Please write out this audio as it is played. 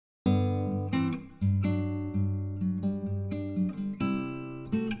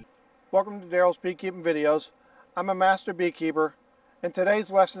Welcome to Daryl's Beekeeping Videos. I'm a master beekeeper, and today's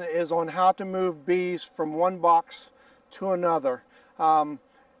lesson is on how to move bees from one box to another. In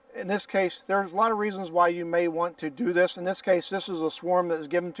this case, there's a lot of reasons why you may want to do this. In this case, this is a swarm that was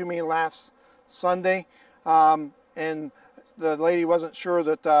given to me last Sunday, and the lady wasn't sure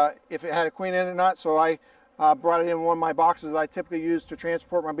that if it had a queen in it or not, so I brought it in one of my boxes that I typically use to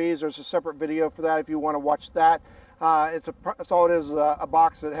transport my bees. There's a separate video for that if you want to watch that. It's all it is, a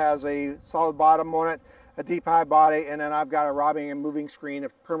box that has a solid bottom on it, a deep high body, and then I've got a robbing and moving screen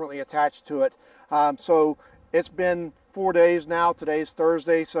permanently attached to it. So it's been 4 days now. Today's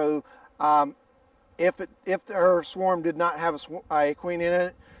Thursday, so if her swarm did not have a queen in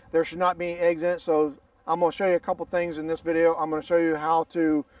it, there should not be any eggs in it. So I'm going to show you a couple things in this video. I'm going to show you how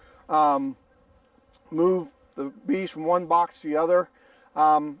to move the bees from one box to the other,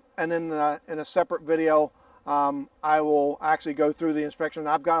 and then in a separate video I will actually go through the inspection.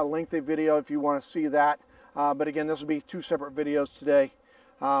 I've got a lengthy video if you want to see that, but again, this will be two separate videos today.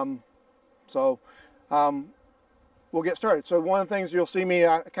 We'll get started. So one of the things you'll see me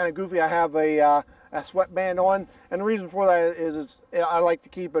kind of goofy, I have a sweatband on, and the reason for that is I like to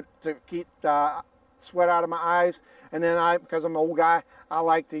keep sweat out of my eyes, and then because I'm an old guy, I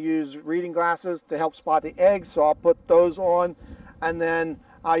like to use reading glasses to help spot the eggs, so I'll put those on, and then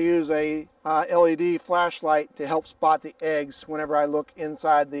I use a LED flashlight to help spot the eggs whenever I look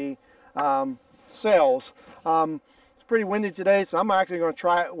inside the cells. It's pretty windy today, so I'm actually going to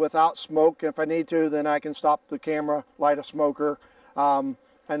try it without smoke. If I need to, then I can stop the camera, light a smoker, and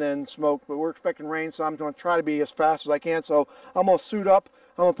then smoke. But we're expecting rain, so I'm going to try to be as fast as I can. So I'm going to suit up.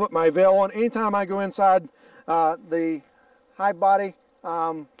 I'm going to put my veil on. Anytime I go inside the hive body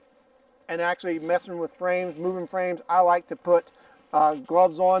and actually messing with frames, moving frames, I like to put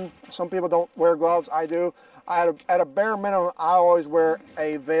gloves on. Some people don't wear gloves. I do. At a bare minimum, I always wear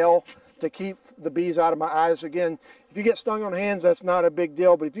a veil to keep the bees out of my eyes. Again, if you get stung on the hands, that's not a big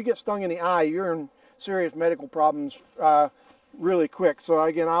deal, but if you get stung in the eye, you're in serious medical problems really quick. So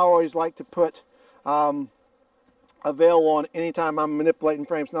again, I always like to put a veil on anytime I'm manipulating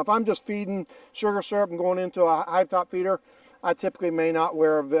frames. Now, if I'm just feeding sugar syrup and going into a hive top feeder, I typically may not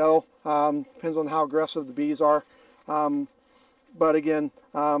wear a veil. Depends on how aggressive the bees are. But again,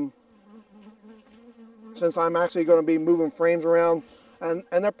 since I'm actually going to be moving frames around, and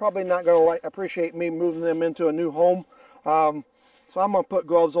they're probably not going to appreciate me moving them into a new home, so I'm going to put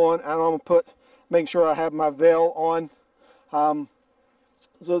gloves on, and I'm going to make sure I have my veil on.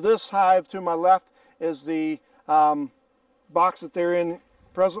 So this hive to my left is the box that they're in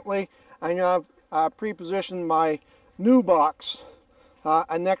presently. I've pre-positioned my new box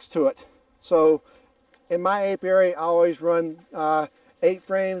next to it. So in my apiary, I always run 8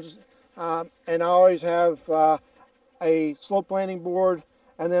 frames, and I always have a slope landing board,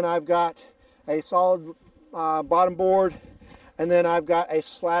 and then I've got a solid bottom board, and then I've got a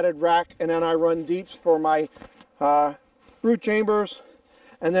slatted rack, and then I run deeps for my brood chambers,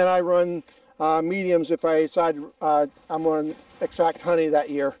 and then I run mediums if I decide I'm going to extract honey that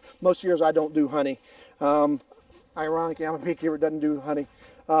year. Most years I don't do honey. Ironically, I'm a beekeeper that doesn't do honey.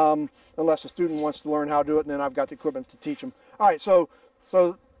 Unless a student wants to learn how to do it, and then I've got the equipment to teach them. All right, so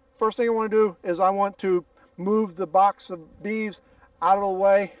first thing I want to do is I want to move the box of bees out of the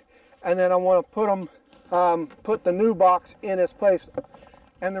way, and then I want to put the new box in its place.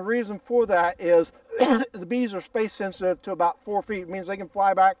 And the reason for that is the bees are space sensitive to about 4 feet. It means they can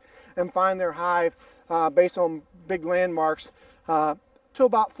fly back and find their hive based on big landmarks to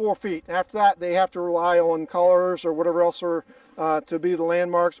about 4 feet. After that, they have to rely on colors or whatever else are to be the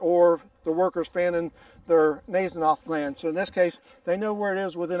landmarks, or the workers fanning their Nasonoff gland. So in this case, they know where it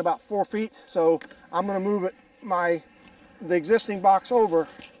is within about 4 feet. So I'm going to move the existing box over,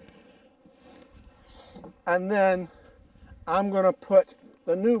 and then I'm going to put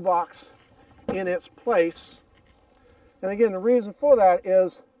the new box in its place. And again, the reason for that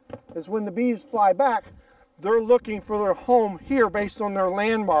is when the bees fly back, they're looking for their home here based on their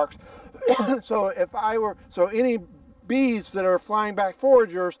landmarks. So any bees that are flying back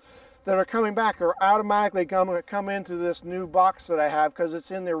foragers that are coming back are automatically going to come into this new box that I have because it's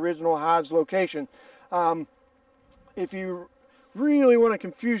in the original hive's location. If you really want to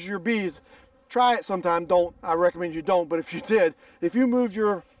confuse your bees, try it sometime. I recommend you don't, but if you did, if you moved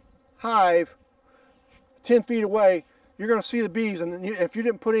your hive 10 feet away, you're going to see the bees, and if you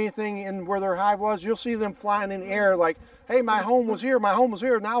didn't put anything in where their hive was, you'll see them flying in the air like, hey, my home was here,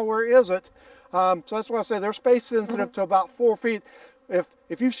 now where is it? So that's why I say they're space sensitive to about 4 feet.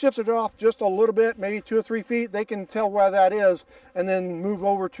 If you shifted it off just a little bit, maybe 2 or 3 feet, they can tell where that is and then move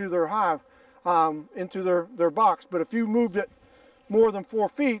over to their hive, into their box. But if you moved it more than 4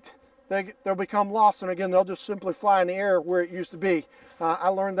 feet, they'll become lost, and again, they'll just simply fly in the air where it used to be. I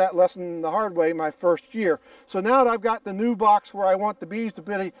learned that lesson the hard way my first year. So now that I've got the new box where I want the bees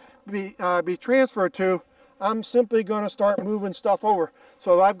to be transferred to, I'm simply going to start moving stuff over.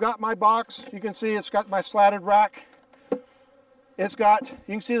 So I've got my box. You can see it's got my slatted rack. It's got,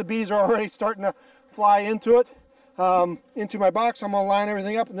 you can see the bees are already starting to fly into it, into my box. I'm going to line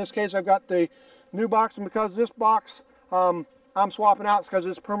everything up. In this case, I've got the new box, and because this box I'm swapping out because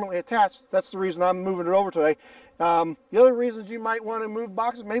it's permanently attached, that's the reason I'm moving it over today. The other reasons you might want to move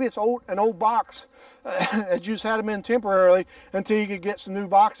boxes, maybe it's an old box that you just had them in temporarily until you could get some new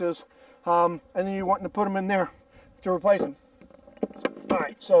boxes, and then you're wanting to put them in there to replace them.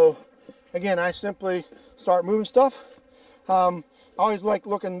 Alright, so again, I simply start moving stuff. I always like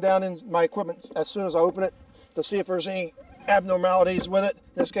looking down in my equipment as soon as I open it to see if there's any abnormalities with it.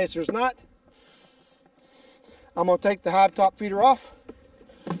 In this case, there's not. I'm going to take the hive top feeder off,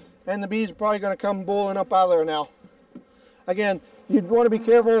 and the bees are probably going to come boiling up out of there now. Again, you'd want to be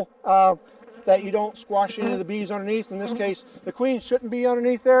careful that you don't squash any of the bees underneath. In this case, the queen shouldn't be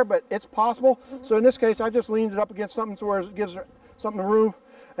underneath there, but it's possible. So in this case, I just leaned it up against something to where it gives her something to room.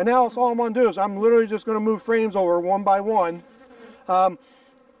 And now that's all I'm going to do is I'm literally just going to move frames over one by one.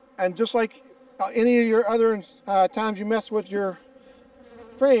 And just like any of your other times you mess with your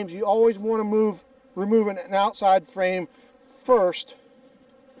frames, you always want to remove an outside frame first.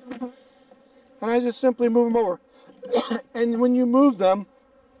 And I just simply move them over. And when you move them,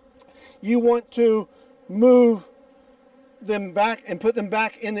 you want to move them back and put them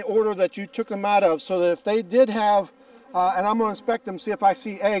back in the order that you took them out of, so that if they did have, and I'm going to inspect them, see if I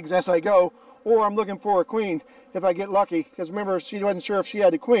see eggs as I go, or I'm looking for a queen if I get lucky, because remember, she wasn't sure if she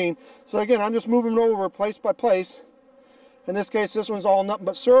had a queen. So again, I'm just moving them over place by place. In this case, this one's all nothing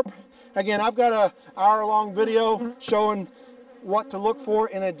but syrup. Again, I've got an hour-long video showing what to look for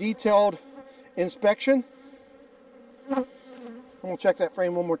in a detailed inspection. I'm going to check that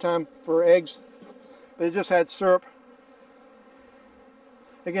frame one more time for eggs, but it just had syrup.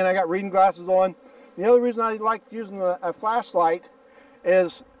 Again, I got reading glasses on. The other reason I like using a flashlight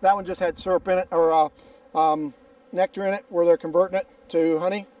is that one just had syrup in it, or nectar in it, where they're converting it to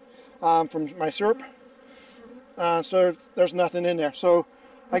honey from my syrup. So there's nothing in there. So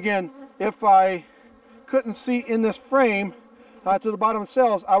again, if I couldn't see in this frame to the bottom of the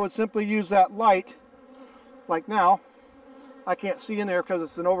cells, I would simply use that light, like now. I can't see in there because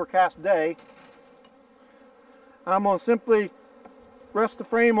it's an overcast day. I'm going to simply rest the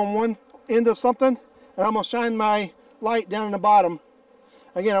frame on one end of something, and I'm going to shine my light down in the bottom.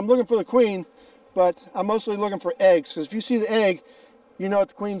 Again, I'm looking for the queen, but I'm mostly looking for eggs, because if you see the egg, you know that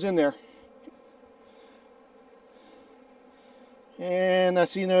the queen's in there. And I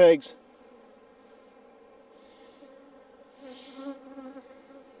see no eggs.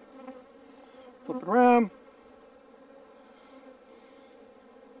 Flip it around.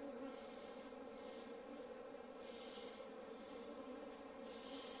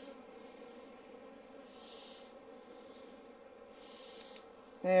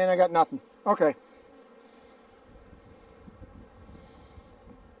 And I got nothing. Okay.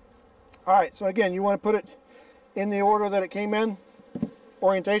 Alright, so again, you want to put it in the order that it came in,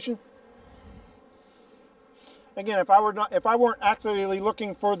 orientation. Again, if I weren't actually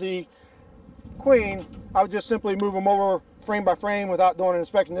looking for the queen, I would just simply move them over frame by frame without doing an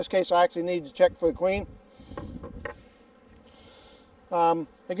inspection. In this case, I actually need to check for the queen.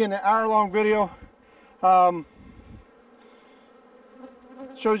 Again, the hour-long video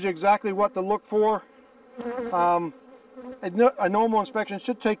shows you exactly what to look for. A normal inspection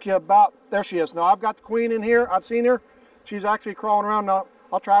should take you about, there she is. Now I've got the queen in here, I've seen her. She's actually crawling around. Now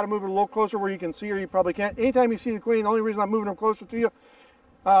I'll try to move her a little closer where you can see her. You probably can't. Anytime you see the queen, the only reason I'm moving her closer to you,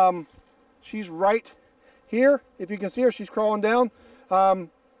 she's right here. If you can see her, she's crawling down.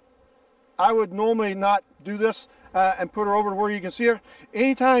 I would normally not do this and put her over to where you can see her.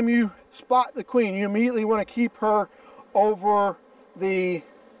 Anytime you spot the queen, you immediately want to keep her over the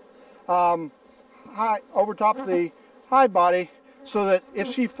over top of the hive body, so that if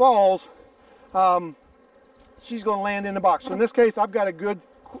she falls, she's going to land in the box. So in this case, I've got a good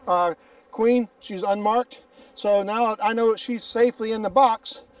queen. She's unmarked. So now I know that she's safely in the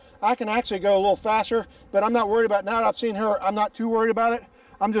box. I can actually go a little faster, but I'm not worried about it. Now that I've seen her, I'm not too worried about it.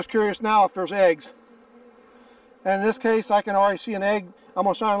 I'm just curious now if there's eggs. And in this case, I can already see an egg. I'm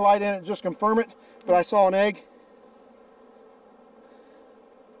going to shine a light in it just confirm it, but I saw an egg.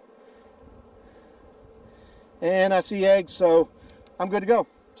 And I see eggs, so I'm good to go.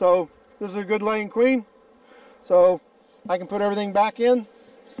 So this is a good laying queen. So I can put everything back in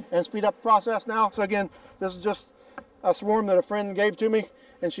and speed up the process now. So again, this is just a swarm that a friend gave to me,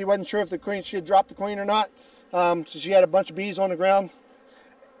 and she wasn't sure if the queen, she had dropped the queen or not. So she had a bunch of bees on the ground.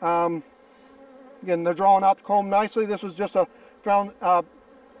 Again, they're drawing out the comb nicely. This was just a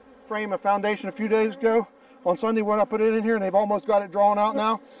frame of foundation a few days ago. On Sunday when I put it in here, and they've almost got it drawn out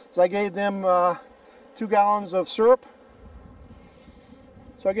now. So I gave them 2 gallons of syrup.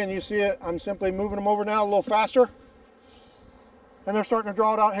 So again, you see it, I'm simply moving them over now a little faster. And they're starting to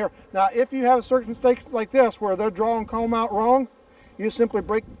draw it out here. Now, if you have certain mistakes like this where they're drawing comb out wrong, you simply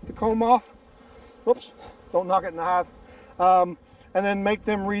break the comb off. Whoops, don't knock it in the hive. And then make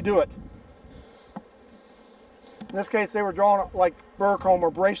them redo it. In this case, they were drawing like burr comb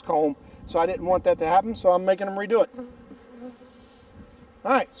or brace comb, so I didn't want that to happen, so I'm making them redo it.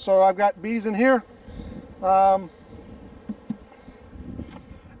 All right, so I've got bees in here. And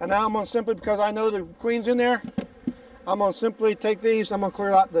now I'm going to simply, because I know the queen's in there, I'm going to simply take these, I'm going to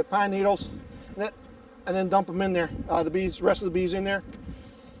clear out the pine needles, and then dump them in there, the rest of the bees in there.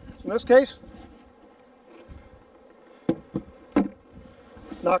 So in this case,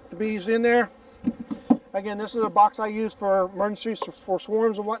 knock the bees in there. Again, this is a box I use for emergencies for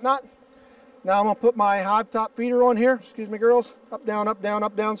swarms and whatnot. Now I'm going to put my hive top feeder on here. Excuse me, girls. Up, down, up, down,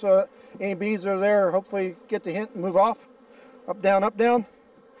 up, down, so any bees that are there hopefully get the hint and move off. Up, down, up, down.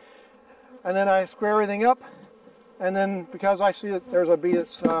 And then I square everything up. And then because I see that there's a bee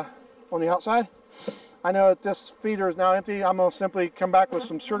that's on the outside, I know that this feeder is now empty. I'm going to simply come back with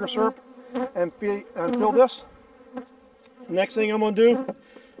some sugar syrup and fill this. Next thing I'm going to do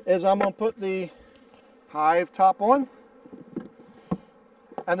is I'm going to put the hive top on.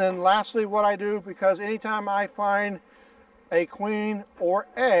 And then lastly, what I do, because anytime I find a queen or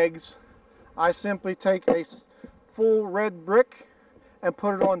eggs, I simply take a full red brick and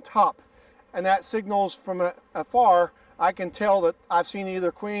put it on top. And that signals from afar, I can tell that I've seen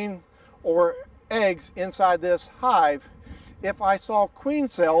either queen or eggs inside this hive. If I saw queen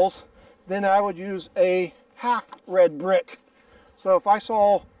cells, then I would use a half red brick. So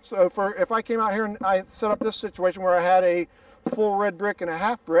if I came out here and I set up this situation where I had a full red brick and a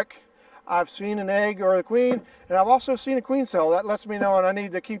half brick, I've seen an egg or a queen, and I've also seen a queen cell. That lets me know, and I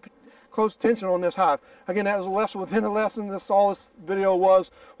need to keep close attention on this hive. Again, that was a lesson within a lesson. All this video was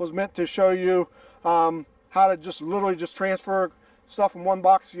meant to show you how to literally transfer stuff from one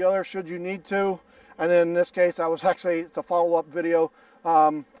box to the other should you need to. And then in this case, it's a follow-up video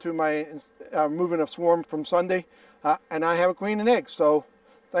to my moving a swarm from Sunday. And I have a queen and egg. So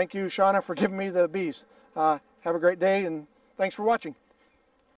thank you, Shauna, for giving me the bees. Have a great day, and thanks for watching.